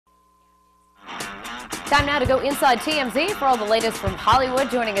Time now to go inside TMZ for all the latest from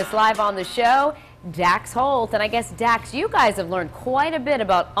Hollywood. Joining us live on the show, Dax Holt. And I guess, Dax, you guys have learned quite a bit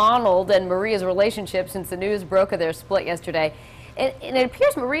about Arnold and Maria's relationship since the news broke of their split yesterday. And it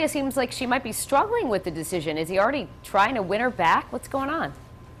appears Maria seems like she might be struggling with the decision. Is he already trying to win her back? What's going on?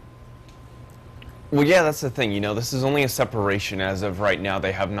 Well, yeah, that's the thing. You know, this is only a separation as of right now.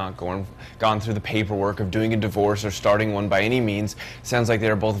 They have not gone through the paperwork of doing a divorce or starting one by any means. Sounds like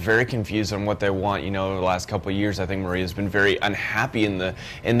they're both very confused on what they want. You know, the last couple of years, I think Maria's been very unhappy in the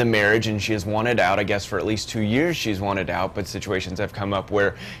marriage, and she has wanted out. I guess for at least 2 years she's wanted out, but situations have come up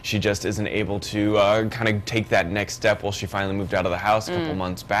where she just isn't able to kind of take that next step. Well, she finally moved out of the house a couple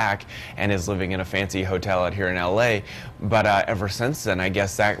months back and is living in a fancy hotel out here in LA. But ever since then, I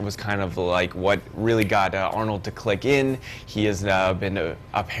guess that was kind of like what really got Arnold to click in. He has been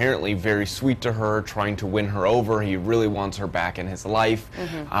apparently very sweet to her, trying to win her over. He really wants her back in his life.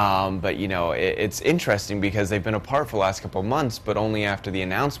 But you know, it's interesting because they've been apart for the last couple of months, but only after the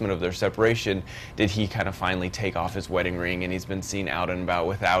announcement of their separation did he kind of finally take off his wedding ring, and he's been seen out and about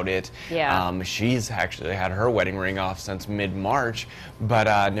without it. Yeah. She's actually had her wedding ring off since mid-March,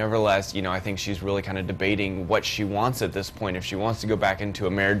 but nevertheless, you know, I think she's really kind of debating what she wants at this point. If she wants to go back into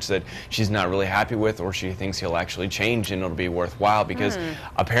a marriage that she's not really happy with, or she thinks he'll actually change and it'll be worthwhile, because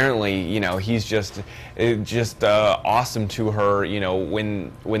apparently, you know, he's just awesome to her, you know,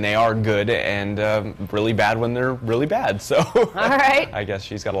 when they are good, and really bad when they're really bad. So all right, I guess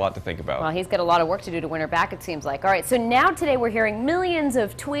she's got a lot to think about. Well, he's got a lot of work to do to win her back, it seems like. All right, so now today we're hearing millions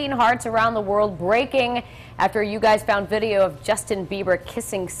of tween hearts around the world breaking after you guys found video of Justin Bieber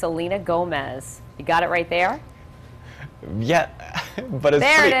kissing Selena Gomez. You got it right there? Yeah, but it's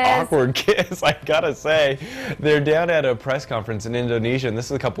pretty awkward kiss, I gotta say. They're down at a press conference in Indonesia, and this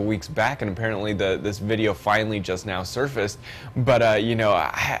is a couple weeks back, and apparently this video finally just now surfaced. But, you know,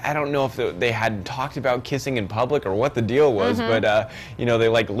 I don't know if they had talked about kissing in public or what the deal was, but, you know, they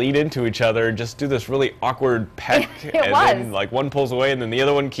like lead into each other and just do this really awkward peck, and then like one pulls away and then the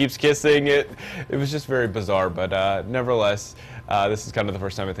other one keeps kissing. It was just very bizarre, but nevertheless, this is kind of the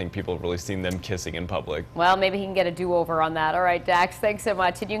first time I think people have really seen them kissing in public. Well, maybe he can get a do-over on that. All right, Dax, thanks so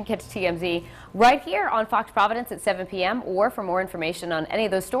much. And you can catch TMZ right here on Fox Providence at 7 p.m. or for more information on any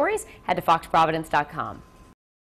of those stories, head to foxprovidence.com.